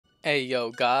Hey yo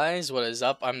guys, what is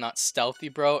up? I'm not stealthy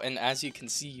bro, and as you can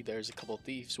see there's a couple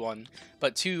thieves. One,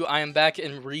 but two, I am back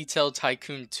in Retail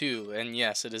Tycoon 2, and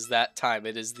yes, it is that time.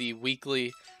 It is the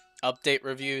weekly update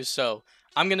review, so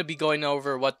I'm gonna be going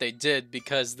over what they did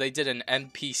because they did an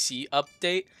NPC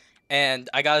update, and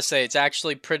I gotta say it's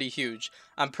actually pretty huge.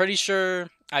 I'm pretty sure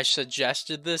I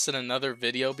suggested this in another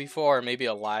video before, or maybe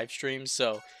a live stream,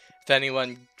 so if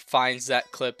anyone finds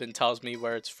that clip and tells me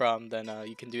where it's from, then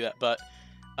you can do that. But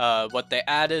what they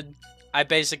added, I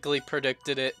basically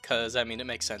predicted it because I mean it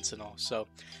makes sense and all. So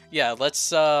yeah, let's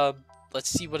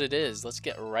see what it is. Let's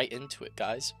get right into it,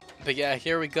 guys. But yeah,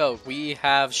 here we go. We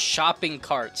have shopping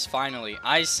carts finally.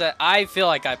 I feel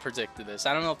like I predicted this.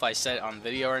 I don't know if I said it on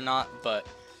video or not, but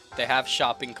they have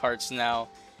shopping carts now.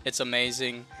 It's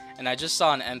amazing. And I just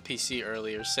saw an NPC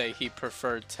earlier say he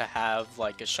preferred to have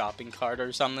like a shopping cart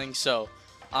or something. So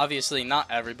obviously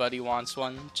not everybody wants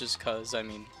one, just because I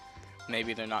mean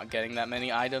maybe they're not getting that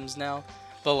many items now,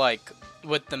 but like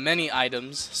with the many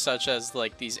items such as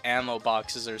like these ammo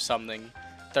boxes or something,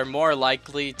 they're more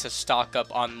likely to stock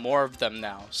up on more of them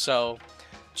now. So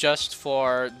just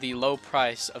for the low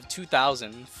price of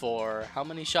 2,000 for how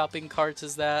many shopping carts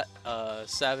is that?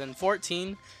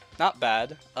 14, not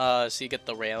bad. So you get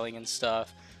the railing and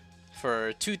stuff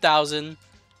for 2,000.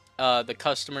 The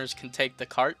customers can take the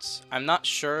carts. I'm not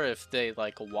sure if they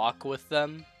like walk with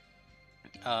them.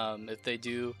 If they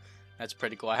do, that's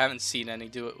pretty cool. I haven't seen any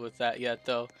do it with that yet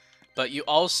though. But you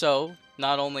also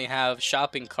not only have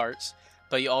shopping carts,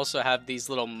 but you also have these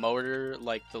little motor,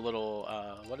 like the little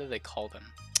what do they call them?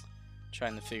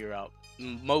 Trying to figure out.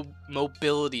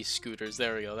 Mobility scooters.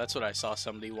 There we go. That's what I saw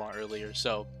somebody want earlier.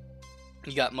 So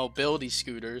you got mobility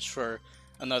scooters for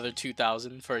another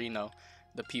 2,000 for, you know,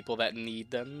 the people that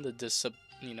need them, the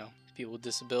people with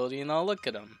disability, and all. Look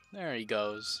at him. There he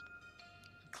goes.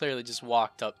 Clearly just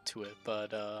walked up to it,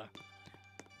 but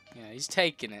yeah, he's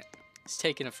taking it. He's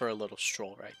taking it for a little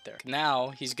stroll right there. Now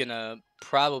he's gonna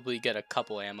probably get a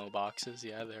couple ammo boxes.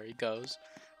 Yeah, there he goes.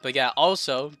 But yeah,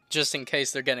 also, just in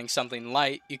case they're getting something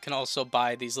light, you can also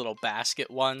buy these little basket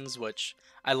ones, which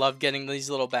I love getting these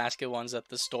little basket ones at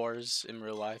the stores in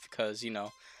real life because, you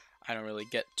know, I don't really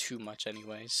get too much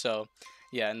anyway. So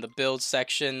yeah, in the build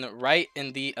section, right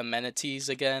in the amenities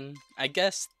again, I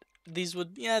guess these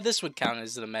would, yeah, this would count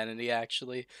as an amenity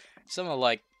actually. Some of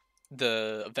like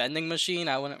the vending machine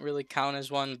I wouldn't really count as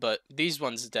one, but these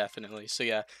ones definitely. So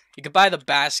yeah, you could buy the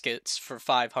baskets for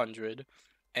 500,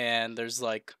 and there's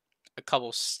like a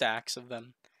couple stacks of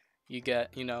them. You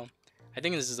get, you know, I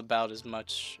think this is about as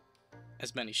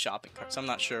many shopping carts. I'm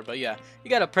not sure, but yeah, you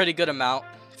got a pretty good amount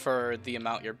for the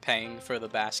amount you're paying for the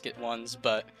basket ones,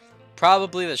 but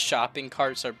probably the shopping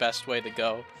carts are best way to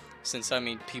go. Since I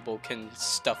mean people can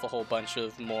stuff a whole bunch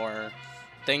of more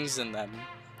things in them,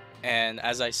 and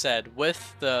as I said,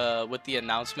 with the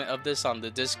announcement of this on the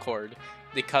Discord,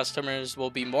 the customers will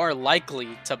be more likely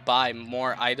to buy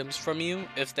more items from you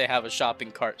if they have a shopping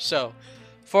cart. So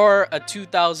for a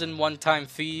 2,000 one-time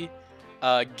fee,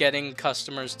 getting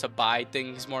customers to buy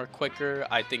things more quicker,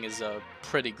 I think is a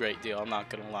pretty great deal. I'm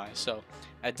not gonna lie. So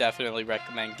I definitely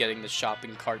recommend getting the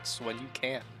shopping carts when you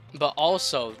can. But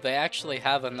also, they actually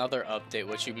have another update,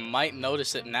 which you might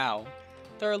notice it now.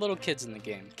 There are little kids in the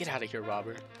game. Get out of here,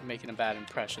 Robert. You're making a bad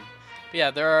impression. But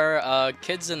yeah, there are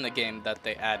kids in the game that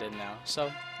they added now.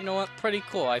 So, you know what? Pretty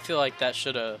cool. I feel like that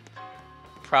should have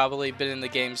probably been in the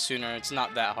game sooner. It's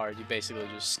not that hard. You basically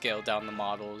just scale down the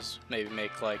models. Maybe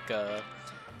make like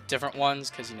different ones,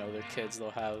 because, you know, they're kids.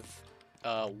 They'll have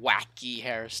wacky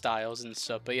hairstyles and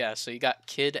stuff. But yeah, so you got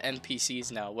kid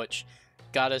NPCs now, which,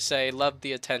 gotta say, love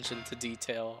the attention to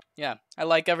detail. Yeah, I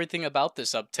like everything about this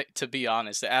update, to be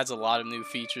honest. It adds a lot of new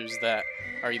features that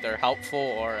are either helpful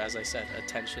or, as I said,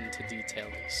 attention to detail.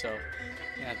 So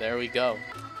yeah, there we go.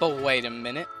 But wait a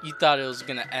minute, you thought it was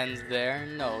gonna end there?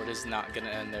 No, it is not gonna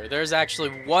end there. There's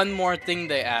actually one more thing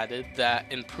they added that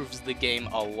improves the game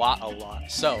a lot.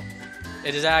 So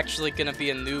it is actually gonna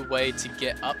be a new way to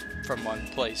get up from one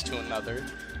place to another.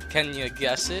 Can you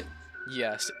guess it?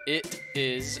 Yes, it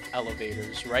is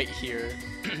elevators right here.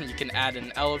 You can add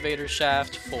an elevator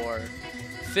shaft for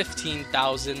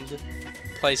 15,000,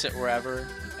 place it wherever,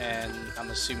 and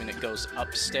I'm assuming it goes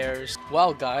upstairs.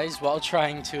 Well guys, while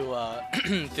trying to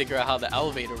figure out how the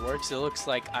elevator works, it looks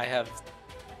like I have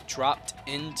dropped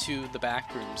into the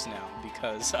back rooms now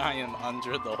because I am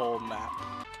under the whole map.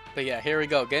 But yeah, here we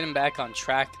go, getting back on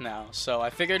track now. So I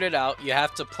figured it out. You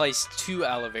have to place 2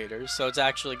 elevators, so it's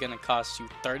actually going to cost you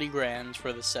 30 grand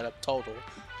for the setup total.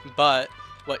 But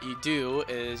what you do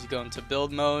is you go into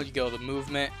build mode, you go to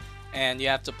movement, and you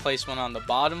have to place one on the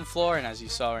bottom floor, and as you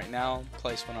saw right now,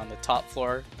 place one on the top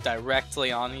floor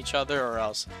directly on each other, or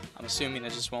else I'm assuming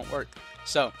it just won't work.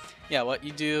 So yeah, what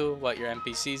your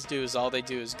NPCs do is all they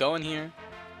do is go in here,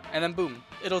 and then boom,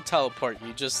 it'll teleport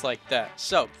you just like that.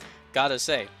 So gotta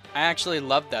say, I actually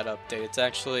love that update. It's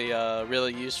actually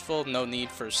really useful. No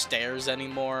need for stairs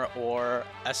anymore or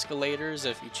escalators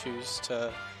if you choose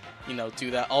to, you know,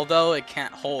 do that. Although it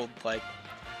can't hold like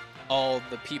all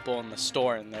the people in the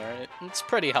store in there. It's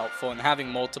pretty helpful, and having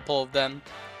multiple of them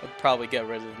would probably get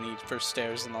rid of the need for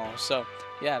stairs and all. So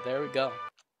yeah, there we go.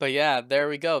 But yeah, there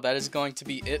we go. That is going to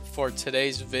be it for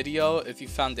today's video. If you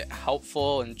found it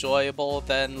helpful, enjoyable,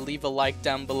 then leave a like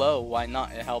down below. Why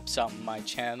not? It helps out my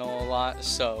channel a lot,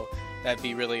 so that'd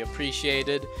be really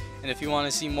appreciated. And if you want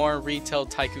to see more Retail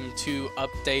Tycoon 2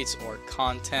 updates or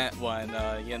content when,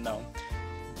 you know,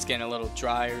 it's getting a little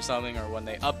dry or something, or when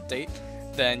they update,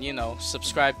 then, you know,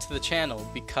 subscribe to the channel,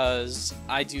 because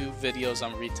I do videos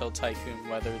on Retail Tycoon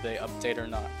whether they update or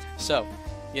not. So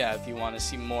yeah, if you want to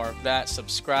see more of that,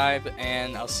 subscribe,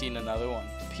 and I'll see you in another one.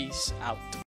 Peace out.